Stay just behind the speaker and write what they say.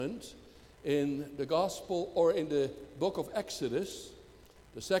In the Gospel, or in the book of Exodus,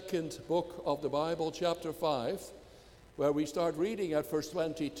 the second book of the Bible, chapter 5, where we start reading at verse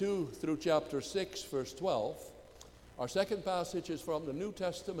 22 through chapter 6, verse 12. Our second passage is from the New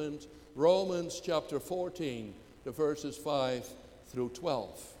Testament, Romans chapter 14, the verses 5 through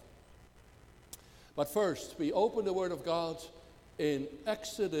 12. But first, we open the Word of God in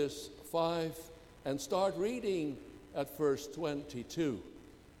Exodus 5 and start reading at verse 22.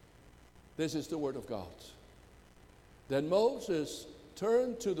 This is the Word of God. Then Moses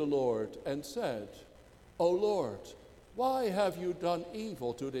turned to the Lord and said, O Lord, why have you done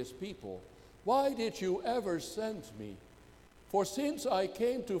evil to this people? Why did you ever send me? For since I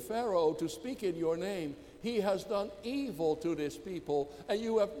came to Pharaoh to speak in your name, he has done evil to this people, and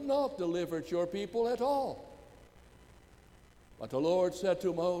you have not delivered your people at all. But the Lord said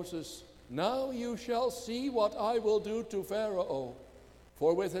to Moses, Now you shall see what I will do to Pharaoh.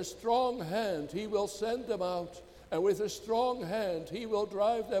 For with a strong hand he will send them out, and with a strong hand he will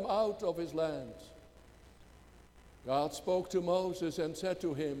drive them out of his land. God spoke to Moses and said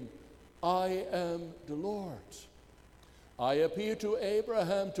to him, I am the Lord. I appeared to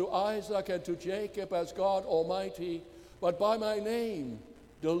Abraham, to Isaac, and to Jacob as God Almighty, but by my name,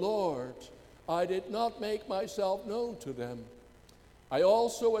 the Lord, I did not make myself known to them. I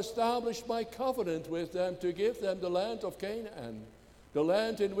also established my covenant with them to give them the land of Canaan, the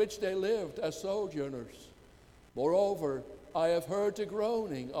land in which they lived as sojourners. Moreover, I have heard the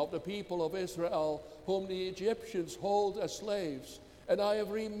groaning of the people of Israel, whom the Egyptians hold as slaves, and I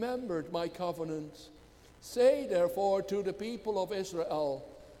have remembered my covenant. Say therefore to the people of Israel,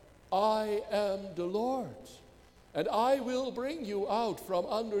 I am the Lord, and I will bring you out from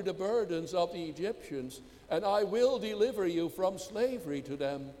under the burdens of the Egyptians, and I will deliver you from slavery to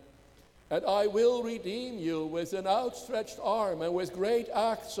them. And I will redeem you with an outstretched arm and with great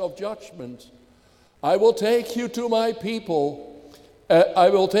acts of judgment. I will take you to my people. I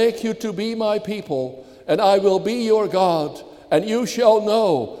will take you to be my people, and I will be your God. And you shall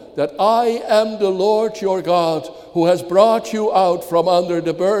know that I am the Lord your God, who has brought you out from under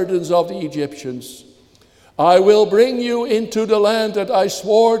the burdens of the Egyptians. I will bring you into the land that I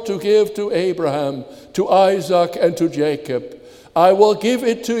swore to give to Abraham, to Isaac, and to Jacob. I will give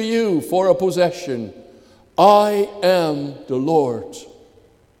it to you for a possession. I am the Lord.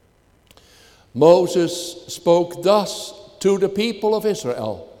 Moses spoke thus to the people of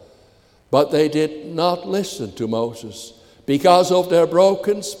Israel, but they did not listen to Moses because of their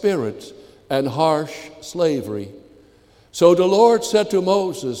broken spirit and harsh slavery. So the Lord said to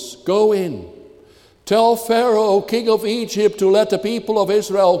Moses, Go in, tell Pharaoh, king of Egypt, to let the people of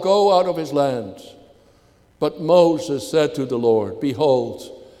Israel go out of his land. But Moses said to the Lord,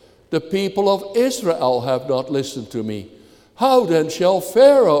 Behold, the people of Israel have not listened to me. How then shall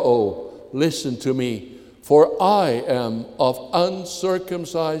Pharaoh listen to me? For I am of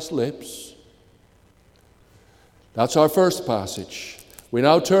uncircumcised lips. That's our first passage. We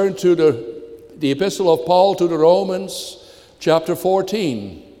now turn to the epistle of Paul to the Romans, chapter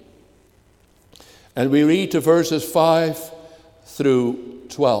 14. And we read to verses 5 through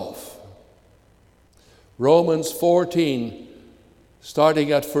 12. Romans 14,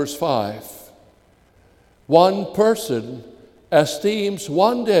 starting at verse 5. One person esteems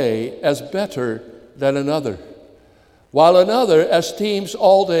one day as better than another, while another esteems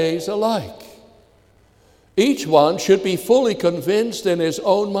all days alike. Each one should be fully convinced in his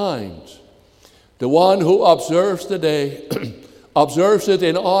own mind. The one who observes the day observes it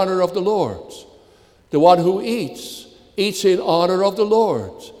in honor of the Lord. The one who eats in honor of the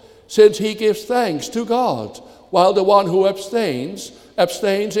Lord, since he gives thanks to God, while the one who abstains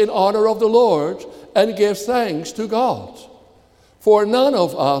in honor of the Lord and gives thanks to God. For none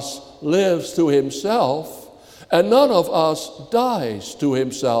of us lives to himself, and none of us dies to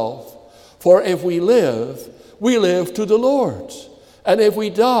himself. For if we live to the Lord, and if we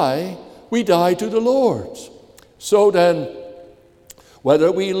die to the Lord. So then,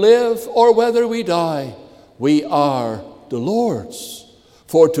 whether we live or whether we die, we are the Lord's.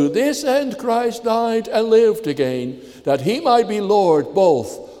 For to this end Christ died and lived again, that he might be Lord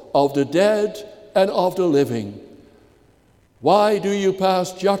both of the dead and of the living. Why do you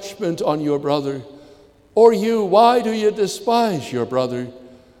pass judgment on your brother? Or you, why do you despise your brother?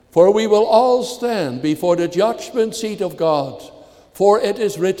 For we will all stand before the judgment seat of God. For it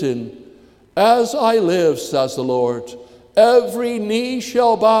is written, As I live, says the Lord, every knee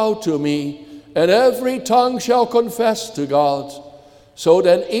shall bow to me, and every tongue shall confess to God. So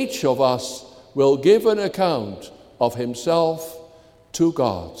then each of us will give an account of himself to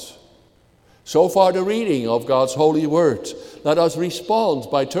God. So far the reading of God's holy word. Let us respond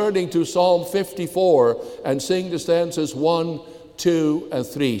by turning to Psalm 54 and sing the stanzas 1, 2, and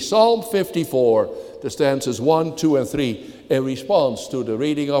 3. Psalm 54, the stanzas 1, 2, and 3, in response to the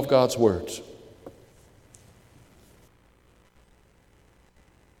reading of God's word.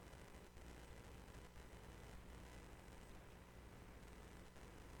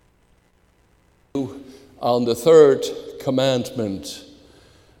 On the third commandment,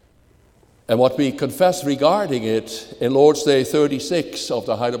 and what we confess regarding it in Lord's Day 36 of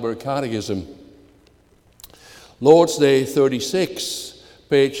the Heidelberg Catechism. Lord's Day 36,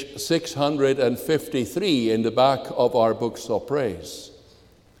 page 653 in the back of our books of praise.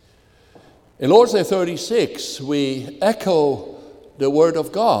 In Lord's Day 36, we echo the word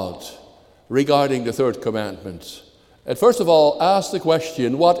of God regarding the third commandment. And first of all, ask the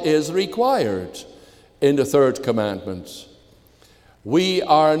question, what is required in the third commandment? We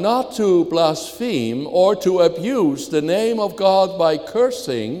are not to blaspheme or to abuse the name of God by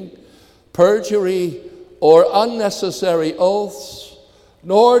cursing, perjury, or unnecessary oaths,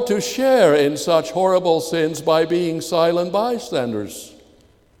 nor to share in such horrible sins by being silent bystanders.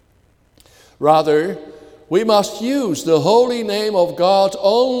 Rather, we must use the holy name of God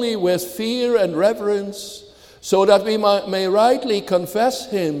only with fear and reverence, so that we may rightly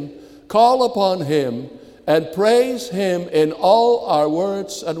confess Him, call upon Him, and praise Him in all our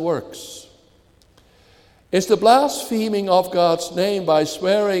words and works. Is the blaspheming of God's name by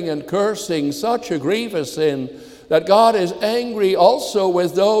swearing and cursing such a grievous sin that God is angry also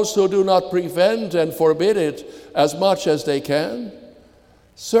with those who do not prevent and forbid it as much as they can?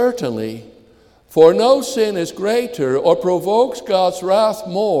 Certainly, for no sin is greater or provokes God's wrath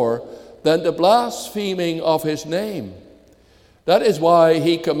more than the blaspheming of His name. That is why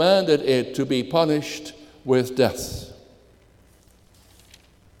He commanded it to be punished with death.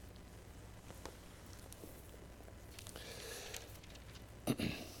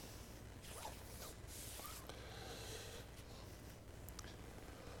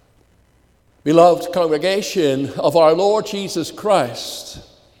 Beloved congregation of our Lord Jesus Christ,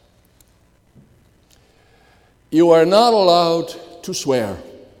 you are not allowed to swear.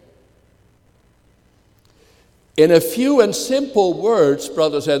 In a few and simple words,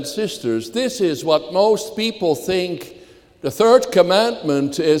 brothers and sisters, this is what most people think the third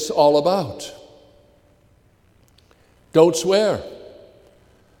commandment is all about. Don't swear.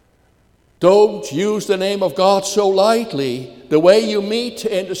 Don't use the name of God so lightly, the way you meet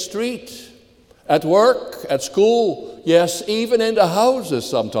in the street, at work, at school, yes, even in the houses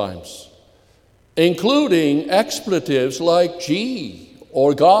sometimes, including expletives like gee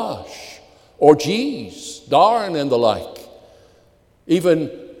or gosh or geez, darn and the like, even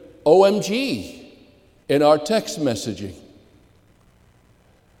OMG in our text messaging.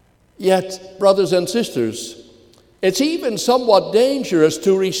 Yet, brothers and sisters, it's even somewhat dangerous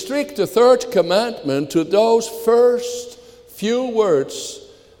to restrict the third commandment to those first few words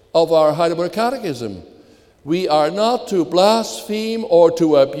of our Heidelberg Catechism. We are not to blaspheme or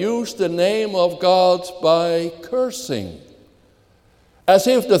to abuse the name of God by cursing. As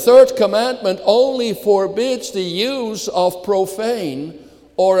if the third commandment only forbids the use of profane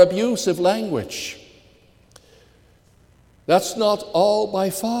or abusive language. That's not all by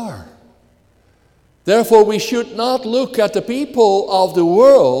far. Therefore, we should not look at the people of the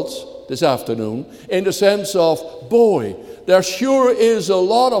world this afternoon in the sense of, boy, there sure is a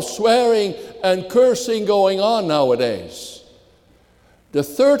lot of swearing and cursing going on nowadays. The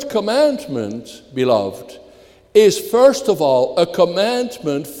third commandment, beloved, is first of all a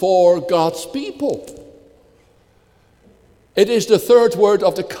commandment for God's people. It is the third word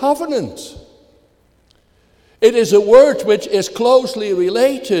of the covenant. It is a word which is closely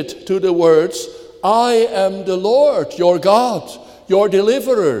related to the words, I am the Lord, your God, your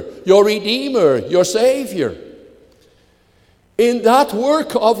deliverer, your redeemer, your savior. In that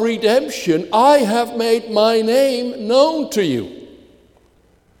work of redemption, I have made my name known to you.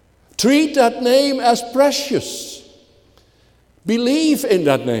 Treat that name as precious. Believe in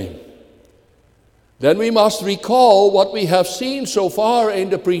that name. Then we must recall what we have seen so far in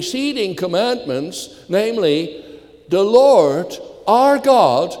the preceding commandments, namely, the Lord, our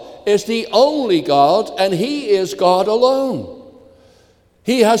God, is the only God, and He is God alone.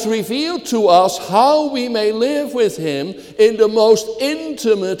 He has revealed to us how we may live with Him in the most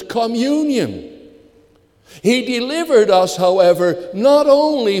intimate communion. He delivered us, however, not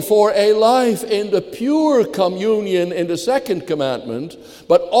only for a life in the pure communion in the second commandment,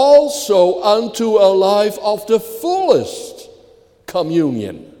 but also unto a life of the fullest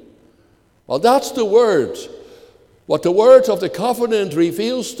communion. Well, that's the word. What the word of the covenant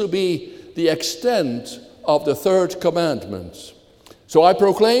reveals to be the extent of the third commandment. So I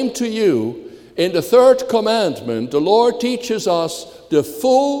proclaim to you, in the third commandment, the Lord teaches us the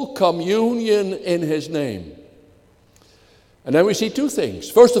full communion in his name. And then we see two things.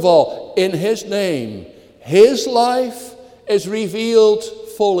 First of all, in his name, his life is revealed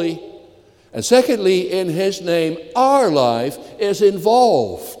fully. And secondly, in his name, our life is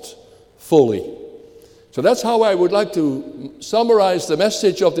involved fully. So that's how I would like to summarize the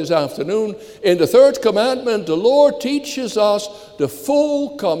message of this afternoon. In the third commandment, the Lord teaches us the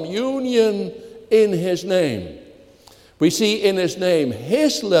full communion in his name. We see in his name,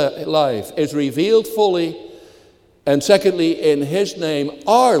 his life is revealed fully. And secondly, in his name,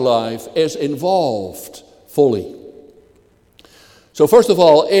 our life is involved fully. So first of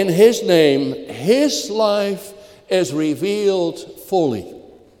all, in his name, his life is revealed fully.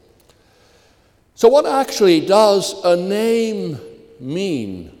 So what actually does a name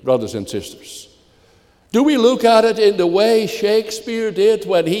mean, brothers and sisters? Do we look at it in the way Shakespeare did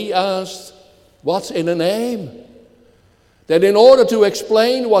when he asked, what's in a name? That in order to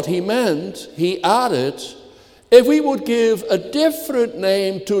explain what he meant, he added, if we would give a different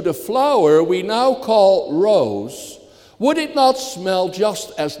name to the flower we now call rose, would it not smell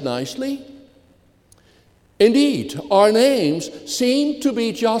just as nicely? Indeed, our names seem to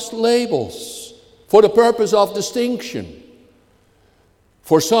be just labels for the purpose of distinction.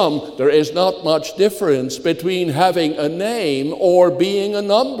 For some, there is not much difference between having a name or being a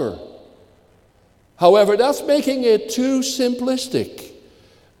number. However, that's making it too simplistic.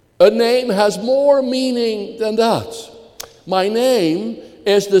 A name has more meaning than that. My name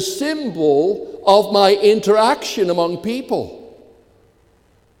is the symbol of my interaction among people.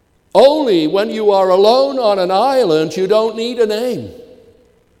 Only when you are alone on an island, you don't need a name.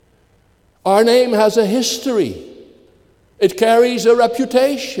 Our name has a history. It carries a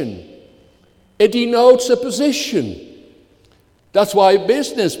reputation. It denotes a position. That's why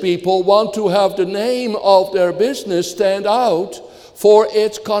business people want to have the name of their business stand out for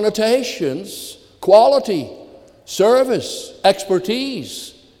its connotations, quality, service,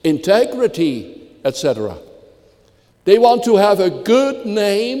 expertise, integrity, etc. They want to have a good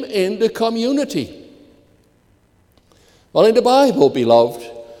name in the community. Well, in the Bible, beloved,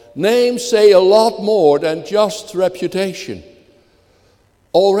 names say a lot more than just reputation.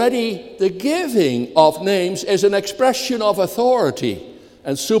 Already, the giving of names is an expression of authority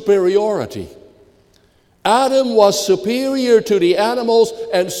and superiority. Adam was superior to the animals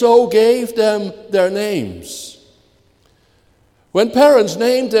and so gave them their names. When parents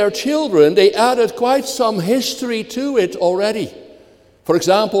named their children, they added quite some history to it already. For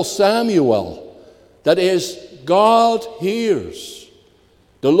example, Samuel, that is, God hears.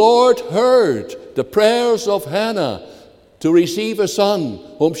 The Lord heard the prayers of Hannah to receive a son,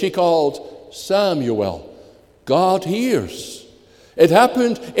 whom she called Samuel. God hears. It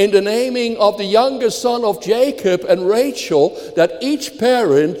happened in the naming of the youngest son of Jacob and Rachel that each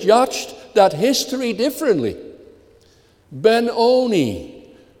parent judged that history differently.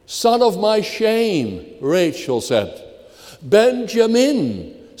 Ben-Oni, son of my shame, Rachel said.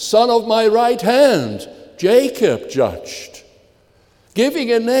 Benjamin, son of my right hand, Jacob judged.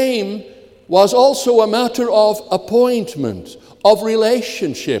 Giving a name was also a matter of appointment, of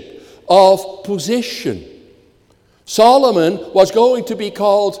relationship, of position. Solomon was going to be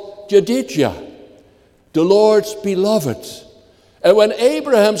called Jedidjah, the Lord's beloved. And when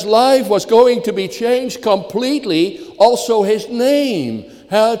Abraham's life was going to be changed completely, also his name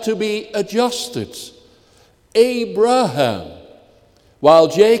had to be adjusted. Abraham. While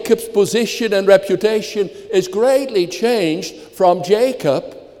Jacob's position and reputation is greatly changed from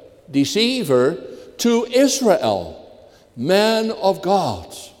Jacob, deceiver, to Israel, man of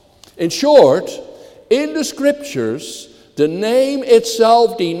God. In short, in the scriptures, the name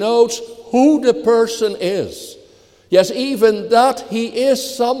itself denotes who the person is. Yes, even that he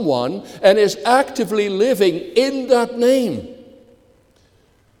is someone and is actively living in that name.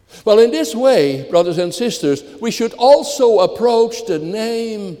 Well, in this way, brothers and sisters, we should also approach the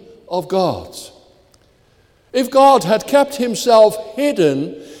name of God. If God had kept himself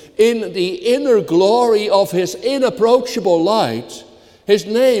hidden in the inner glory of his inapproachable light, his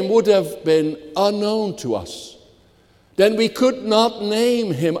name would have been unknown to us. Then we could not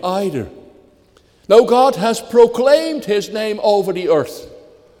name him either. No, God has proclaimed his name over the earth.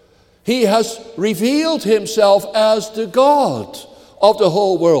 He has revealed himself as the God of the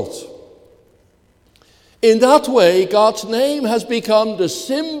whole world. In that way, God's name has become the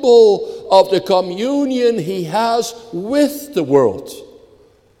symbol of the communion he has with the world.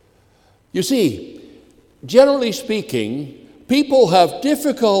 You see, generally speaking, People have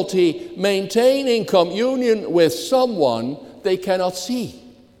difficulty maintaining communion with someone they cannot see.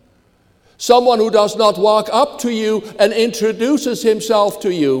 Someone who does not walk up to you and introduces himself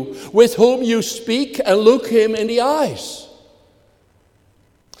to you, with whom you speak and look him in the eyes.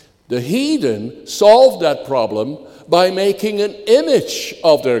 The heathen solved that problem by making an image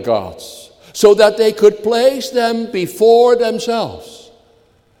of their gods, so that they could place them before themselves.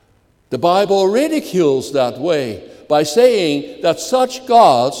 The Bible ridicules that way by saying that such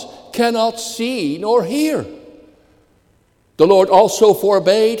gods cannot see nor hear. The Lord also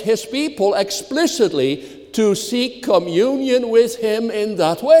forbade his people explicitly to seek communion with him in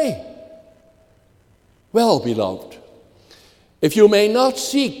that way. Well, beloved, if you may not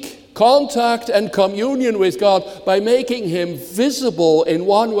seek contact and communion with God by making him visible in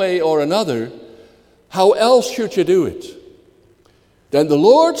one way or another, how else should you do it? Then the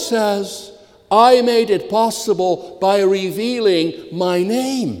Lord says, I made it possible by revealing my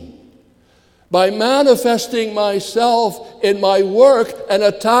name, by manifesting myself in my work and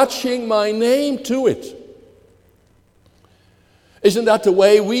attaching my name to it. Isn't that the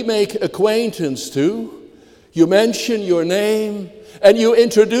way we make acquaintance too? You mention your name and you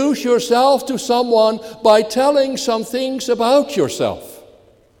introduce yourself to someone by telling some things about yourself.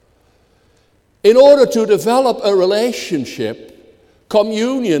 In order to develop a relationship,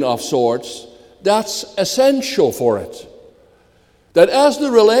 communion of sorts, that's essential for it. That as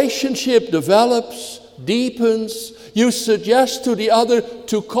the relationship develops, deepens, you suggest to the other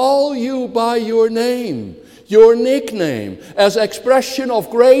to call you by your name, your nickname, as expression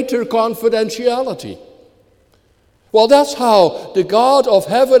of greater confidentiality. Well, that's how the God of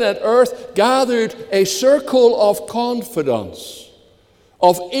heaven and earth gathered a circle of confidants,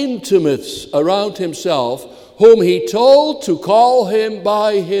 of intimates around himself, whom he told to call him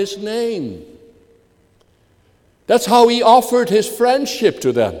by his name. That's how he offered his friendship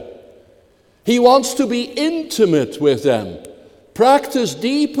to them. He wants to be intimate with them, practice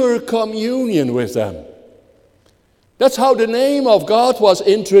deeper communion with them. That's how the name of God was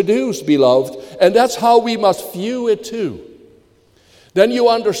introduced, beloved, and that's how we must view it too. Then you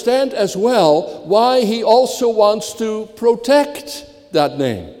understand as well why he also wants to protect that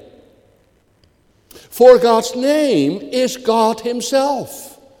name. For God's name is God himself.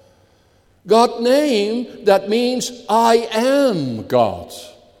 God's name, that means I am God.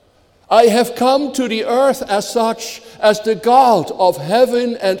 I have come to the earth as such, as the God of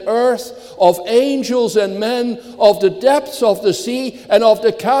heaven and earth, of angels and men, of the depths of the sea and of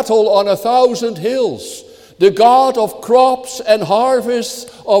the cattle on 1,000 hills, the God of crops and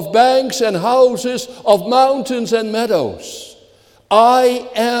harvests, of banks and houses, of mountains and meadows. I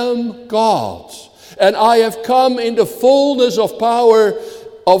am God, and I have come in the fullness of power,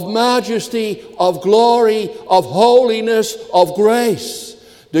 of majesty, of glory, of holiness, of grace.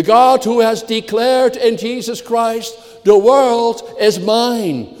 The God who has declared in Jesus Christ, the world is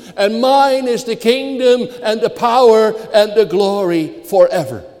mine, and mine is the kingdom and the power and the glory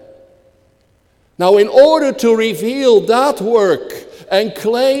forever. Now, in order to reveal that work and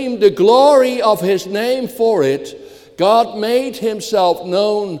claim the glory of his name for it, God made himself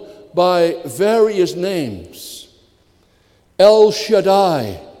known by various names. El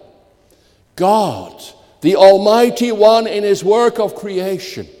Shaddai, God, the Almighty One in his work of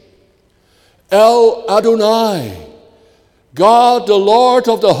creation. El Adonai, God, the Lord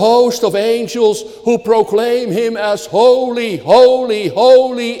of the host of angels, who proclaim him as holy, holy,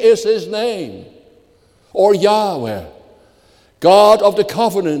 holy is his name. Or Yahweh, God of the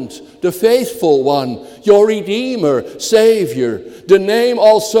covenant, the faithful one, your Redeemer, Savior, the name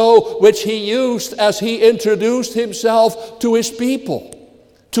also which he used as he introduced himself to his people.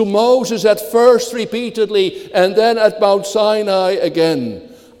 To Moses at first repeatedly, and then at Mount Sinai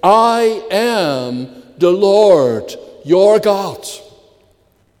again. I am the Lord your God.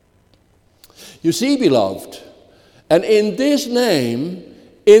 You see, beloved, and in this name,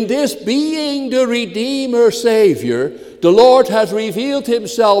 in this being the Redeemer, Savior, the Lord has revealed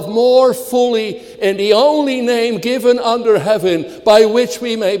himself more fully in the only name given under heaven by which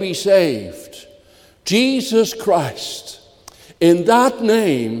we may be saved. Jesus Christ. In that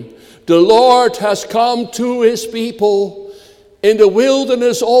name, the Lord has come to his people in the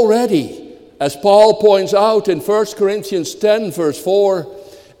wilderness already, as Paul points out in 1 Corinthians 10, verse 4,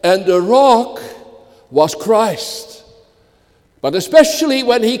 and the rock was Christ. But especially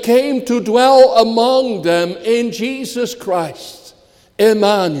when he came to dwell among them in Jesus Christ,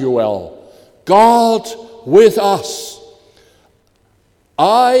 Emmanuel, God with us.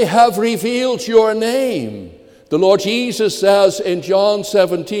 I have revealed your name, the Lord Jesus says in John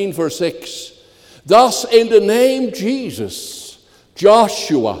 17, verse 6. Thus, in the name Jesus,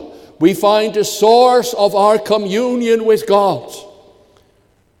 Joshua, we find the source of our communion with God.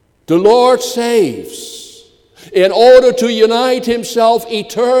 The Lord saves in order to unite himself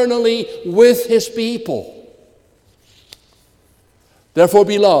eternally with his people. Therefore,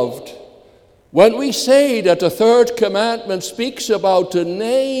 beloved, when we say that the third commandment speaks about the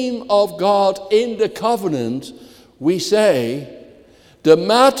name of God in the covenant, we say the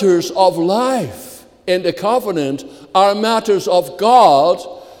matters of life in the covenant are matters of God,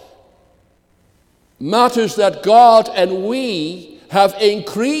 matters that God and we have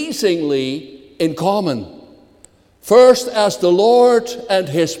increasingly in common. First as the Lord and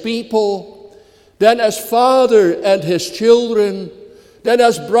his people, then as Father and his children, then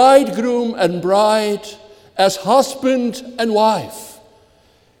as bridegroom and bride, as husband and wife.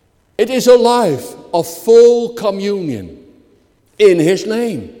 It is a life of full communion in his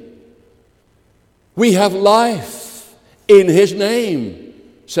name. We have life in his name,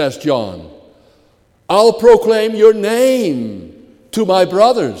 says John. I'll proclaim your name to my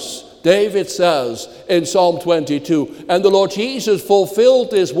brothers, David says in Psalm 22. And the Lord Jesus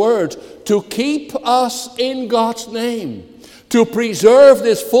fulfilled this word to keep us in God's name, to preserve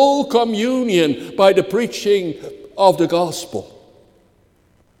this full communion by the preaching of the gospel.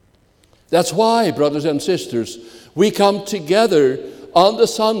 That's why, brothers and sisters, we come together on the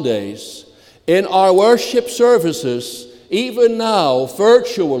Sundays in our worship services. Even now,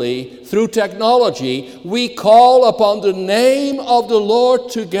 virtually, through technology, we call upon the name of the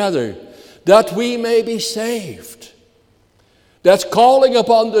Lord together, that we may be saved. That's calling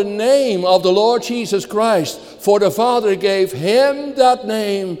upon the name of the Lord Jesus Christ, for the Father gave him that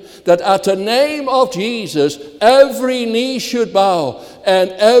name, that at the name of Jesus, every knee should bow,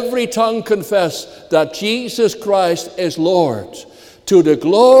 and every tongue confess that Jesus Christ is Lord, to the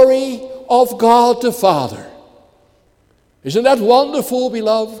glory of God the Father. Isn't that wonderful,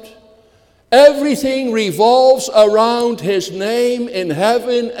 beloved? Everything revolves around his name in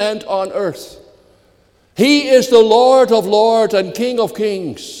heaven and on earth. He is the Lord of lords and King of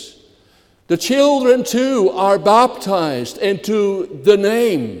kings. The children too are baptized into the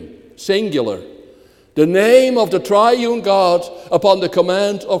name, singular, the name of the triune God upon the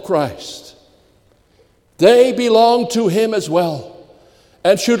command of Christ. They belong to him as well,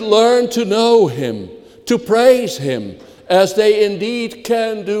 and should learn to know him, to praise him, as they indeed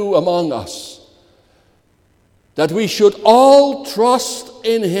can do among us. That we should all trust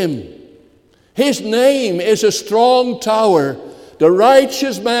in him. His name is a strong tower. The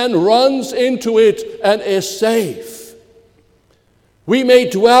righteous man runs into it and is safe. We may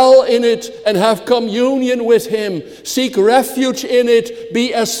dwell in it and have communion with him, seek refuge in it,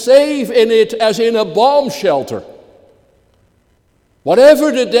 be as safe in it as in a bomb shelter.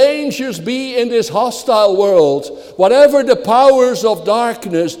 Whatever the dangers be in this hostile world, whatever the powers of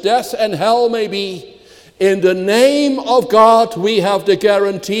darkness, death and hell may be, in the name of God we have the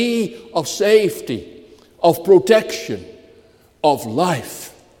guarantee of safety, of protection, of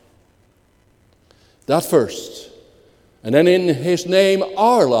life. That first. And then in his name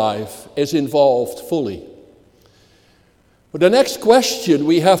our life is involved fully. But the next question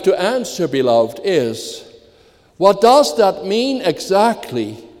we have to answer, beloved, is, what does that mean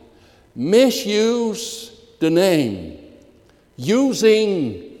exactly? Misuse the name.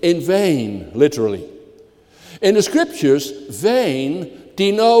 Using in vain, literally. In the scriptures, vain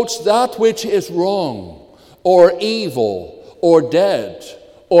denotes that which is wrong, or evil, or dead,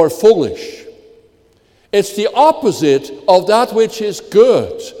 or foolish. It's the opposite of that which is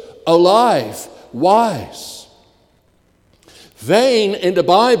good, alive, wise. Vain in the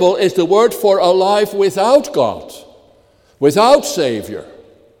Bible is the word for a life without God, without Savior.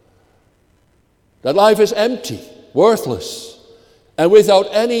 That life is empty, worthless, and without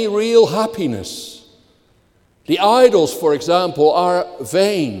any real happiness. The idols, for example, are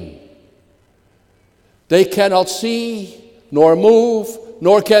vain. They cannot see, nor move,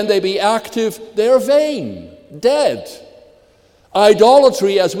 nor can they be active. They are vain, dead.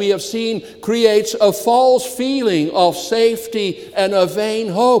 Idolatry, as we have seen, creates a false feeling of safety and a vain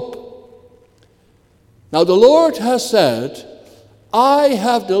hope. Now the Lord has said, I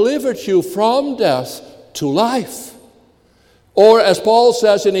have delivered you from death to life. Or as Paul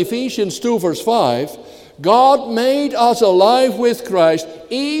says in Ephesians 2 verse 5, God made us alive with Christ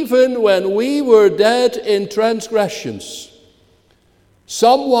even when we were dead in transgressions.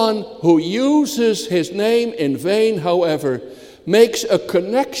 Someone who uses his name in vain, however, makes a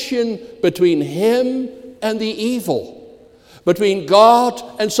connection between him and the evil, between God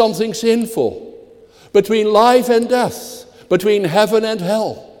and something sinful, between life and death, between heaven and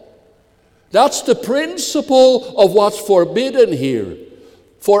hell. That's the principle of what's forbidden here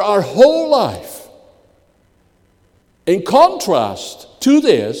for our whole life. In contrast to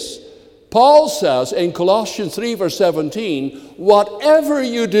this, Paul says in Colossians 3 verse 17, whatever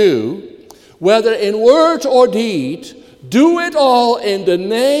you do, whether in word or deed, do it all in the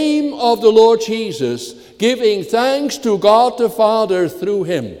name of the Lord Jesus, giving thanks to God the Father through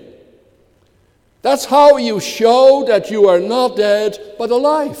him. That's how you show that you are not dead but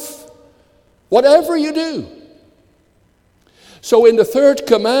alive. Whatever you do. So in the third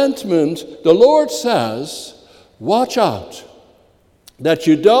commandment, the Lord says, watch out that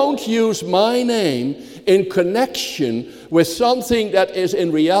you don't use my name in connection with something that is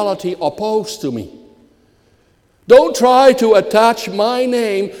in reality opposed to me. Don't try to attach my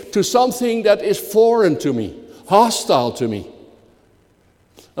name to something that is foreign to me, hostile to me.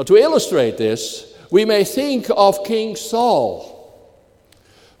 Now, to illustrate this, we may think of King Saul,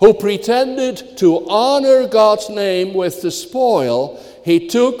 who pretended to honor God's name with the spoil he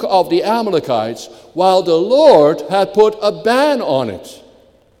took of the Amalekites, while the Lord had put a ban on it.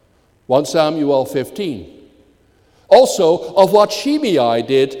 1 Samuel 15. Also of what Shimei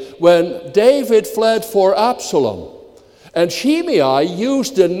did when David fled for Absalom. And Shimei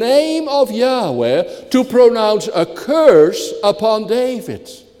used the name of Yahweh to pronounce a curse upon David,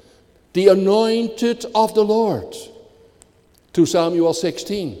 the anointed of the Lord. 2 Samuel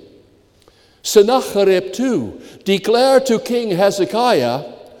 16. Sennacherib too declared to King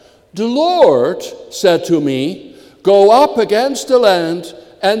Hezekiah, the Lord said to me, go up against the land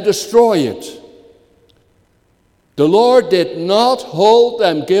and destroy it. The Lord did not hold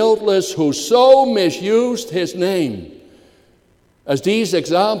them guiltless who so misused his name. As these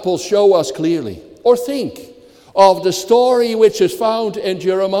examples show us clearly. Or think of the story which is found in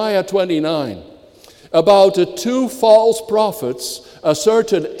Jeremiah 29 about the two false prophets, a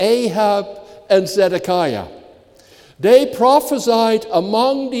certain Ahab and Zedekiah. They prophesied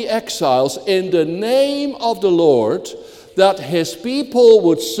among the exiles in the name of the Lord that his people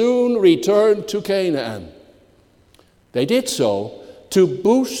would soon return to Canaan. They did so to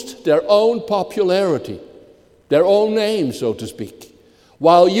boost their own popularity, their own name, so to speak,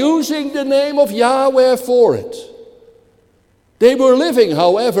 while using the name of Yahweh for it. They were living,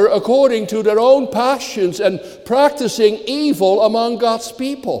 however, according to their own passions and practicing evil among God's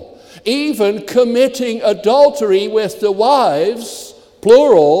people, even committing adultery with the wives,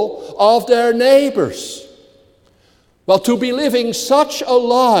 plural, of their neighbors. Well, to be living such a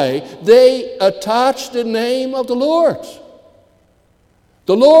lie, they attached the name of the Lord.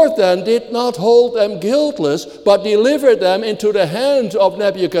 The Lord then did not hold them guiltless, but delivered them into the hand of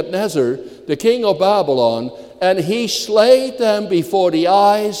Nebuchadnezzar, the king of Babylon, and he slayed them before the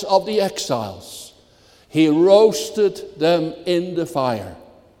eyes of the exiles. He roasted them in the fire.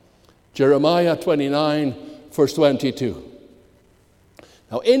 Jeremiah 29, verse 22.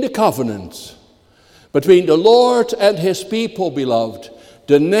 Now, in the covenant between the Lord and his people, beloved,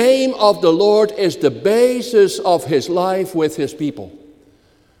 the name of the Lord is the basis of his life with his people.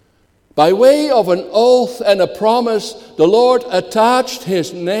 By way of an oath and a promise, the Lord attached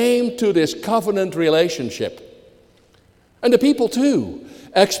his name to this covenant relationship. And the people too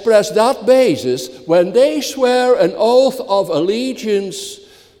express that basis when they swear an oath of allegiance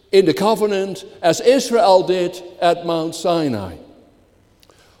in the covenant, as Israel did at Mount Sinai.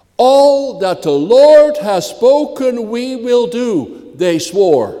 All that the Lord has spoken we will do, they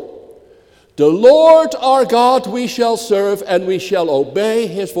swore. The Lord our God we shall serve, and we shall obey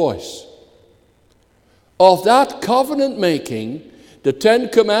his voice. Of that covenant making, the 10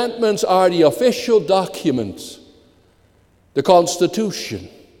 Commandments are the official documents, the Constitution.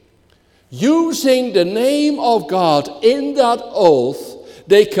 Using the name of God in that oath,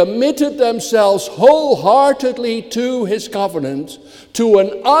 they committed themselves wholeheartedly to his covenant, to an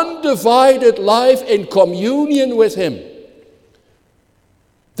undivided life in communion with him.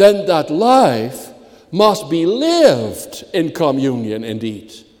 Then that life must be lived in communion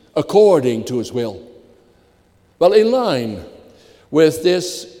indeed, according to his will. Well, in line with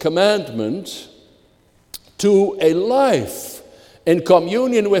this commandment to a life in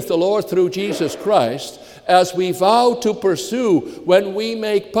communion with the Lord through Jesus Christ, as we vow to pursue when we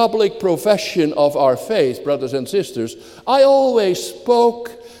make public profession of our faith, brothers and sisters, I always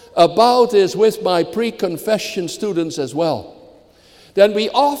spoke about this with my pre-confession students as well. Then we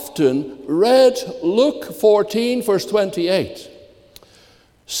often read Luke 14, verse 28.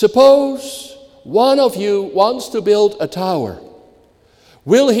 Suppose one of you wants to build a tower.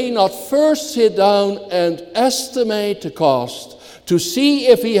 Will he not first sit down and estimate the cost to see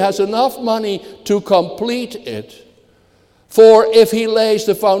if he has enough money to complete it? For if he lays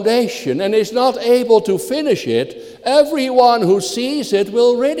the foundation and is not able to finish it, everyone who sees it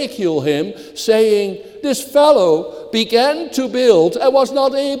will ridicule him, saying, 'This fellow began to build and was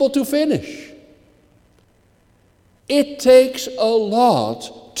not able to finish.' It takes a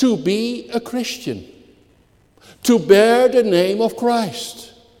lot to be a Christian, to bear the name of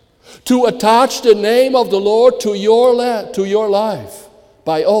Christ, to attach the name of the Lord to your life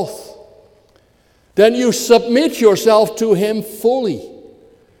by oath. Then you submit yourself to him fully.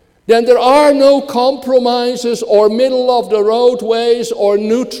 Then there are no compromises or middle-of-the-road ways or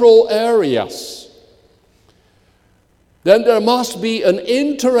neutral areas. Then there must be an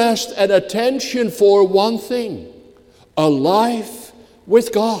interest and attention for one thing: a life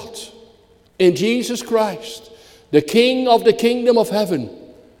with God in Jesus Christ, the King of the kingdom of heaven.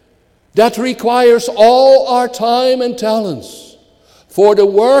 That requires all our time and talents. For the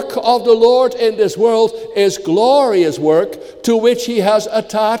work of the Lord in this world is glorious work to which he has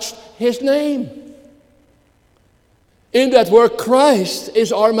attached his name. In that work, Christ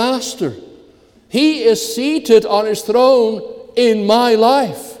is our master. He is seated on his throne in my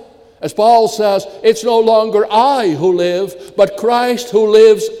life. As Paul says, it's no longer I who live, but Christ who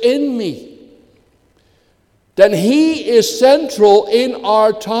lives in me. Then he is central in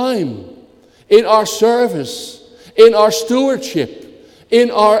our time, in our service, in our stewardship, in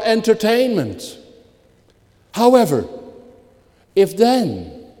our entertainment. However, if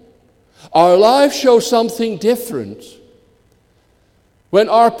then our life shows something different, when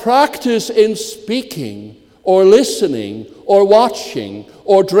our practice in speaking or listening or watching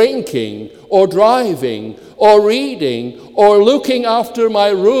or drinking or driving or reading or looking after my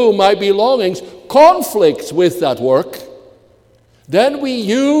room, my belongings, conflicts with that work, then we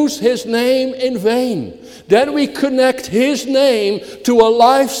use his name in vain. Then we connect his name to a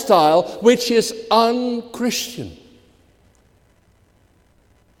lifestyle which is unchristian.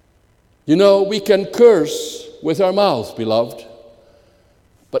 You know, we can curse with our mouth, beloved,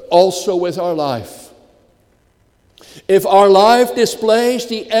 but also with our life. If our life displays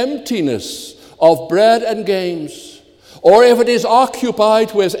the emptiness of bread and games, or if it is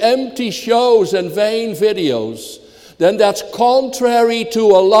occupied with empty shows and vain videos, then that's contrary to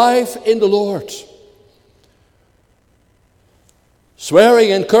a life in the Lord.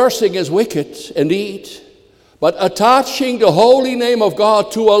 Swearing and cursing is wicked indeed, but attaching the holy name of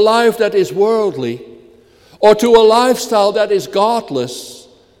God to a life that is worldly, or to a lifestyle that is godless,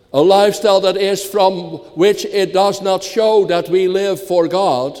 a lifestyle that is from which it does not show that we live for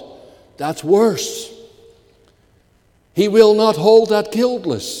God, that's worse. He will not hold that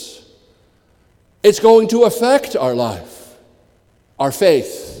guiltless. It's going to affect our life, our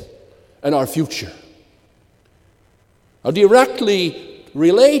faith, and our future. Now, directly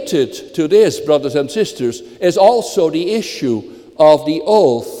related to this, brothers and sisters, is also the issue of the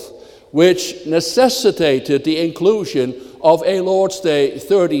oath, which necessitated the inclusion of a Lord's Day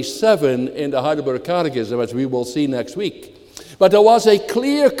 37 in the Heidelberg Catechism, as we will see next week. But there was a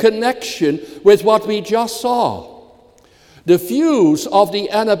clear connection with what we just saw. The views of the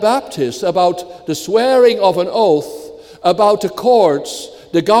Anabaptists about the swearing of an oath, about the courts,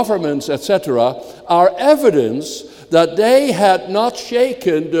 the governments, etc., are evidence that they had not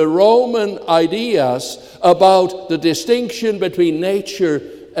shaken the Roman ideas about the distinction between nature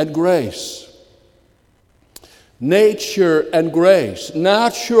and grace. Nature and grace,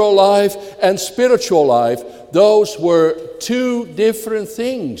 natural life and spiritual life, those were two different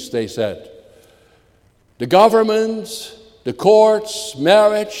things, they said. The government, the courts,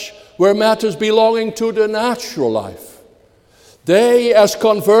 marriage, were matters belonging to the natural life. They, as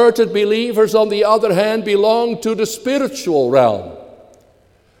converted believers, on the other hand, belong to the spiritual realm.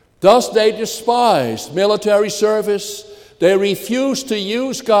 Thus, they despised military service. They refused to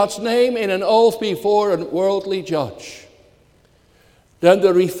use God's name in an oath before a worldly judge. Then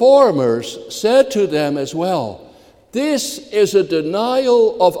the reformers said to them as well, this is a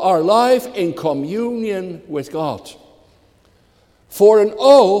denial of our life in communion with God. For an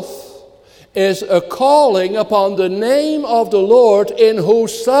oath is a calling upon the name of the Lord in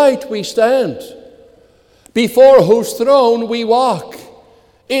whose sight we stand, before whose throne we walk,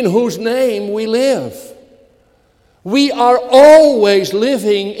 in whose name we live. We are always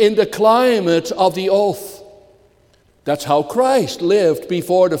living in the climate of the oath. That's how Christ lived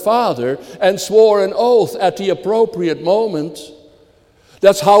before the Father and swore an oath at the appropriate moment.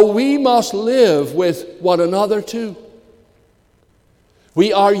 That's how we must live with one another too.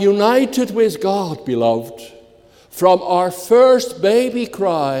 We are united with God, beloved, from our first baby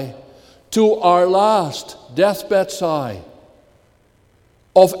cry to our last deathbed sigh.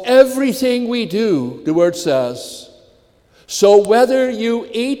 Of everything we do, the Word says, So whether you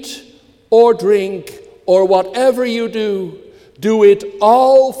eat or drink or whatever you do, do it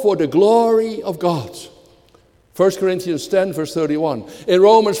all for the glory of God. 1 Corinthians 10, verse 31. In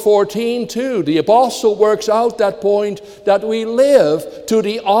Romans 14, too, the apostle works out that point that we live to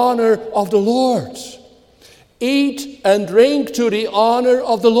the honor of the Lord. Eat and drink to the honor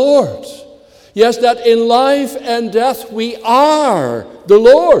of the Lord. Yes, that in life and death we are the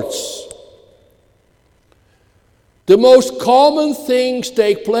Lord's. The most common things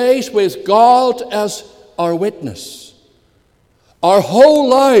take place with God as our witness. Our whole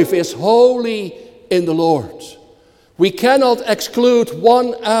life is holy in the Lord. We cannot exclude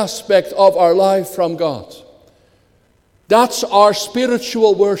one aspect of our life from God. That's our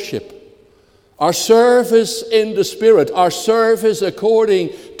spiritual worship. Our service in the Spirit, our service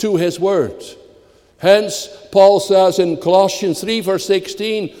according to His Word. Hence, Paul says in Colossians 3, verse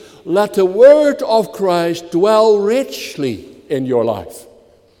 16, let the Word of Christ dwell richly in your life.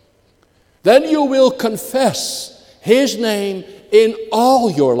 Then you will confess His name in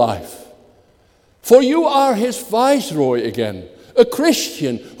all your life. For you are His viceroy again, a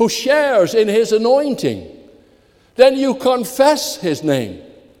Christian who shares in His anointing. Then you confess His name.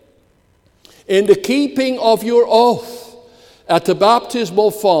 In the keeping of your oath, at the baptismal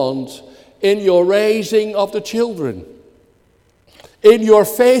font, in your raising of the children, in your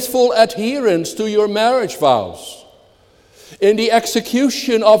faithful adherence to your marriage vows, in the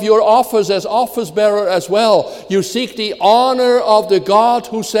execution of your office as office bearer as well, you seek the honor of the God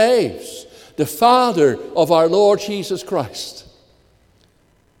who saves, the Father of our Lord Jesus Christ.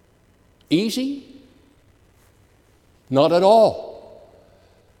 Easy? Not at all.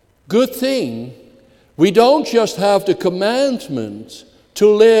 Good thing, we don't just have the commandment to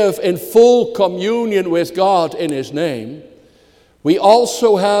live in full communion with God in His name. We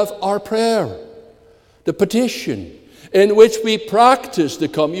also have our prayer, the petition, in which we practice the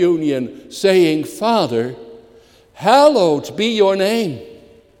communion, saying, Father, hallowed be your name.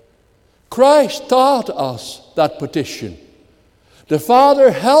 Christ taught us that petition. The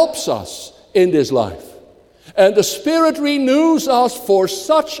Father helps us in this life. And the Spirit renews us for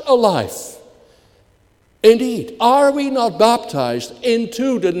such a life. Indeed, are we not baptized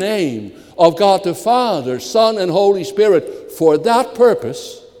into the name of God the Father, Son, and Holy Spirit for that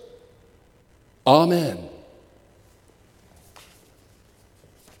purpose? Amen.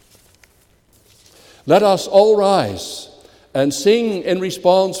 Let us all rise and sing in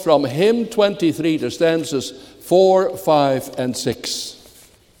response from hymn 23, the stanzas 4, 5, and 6.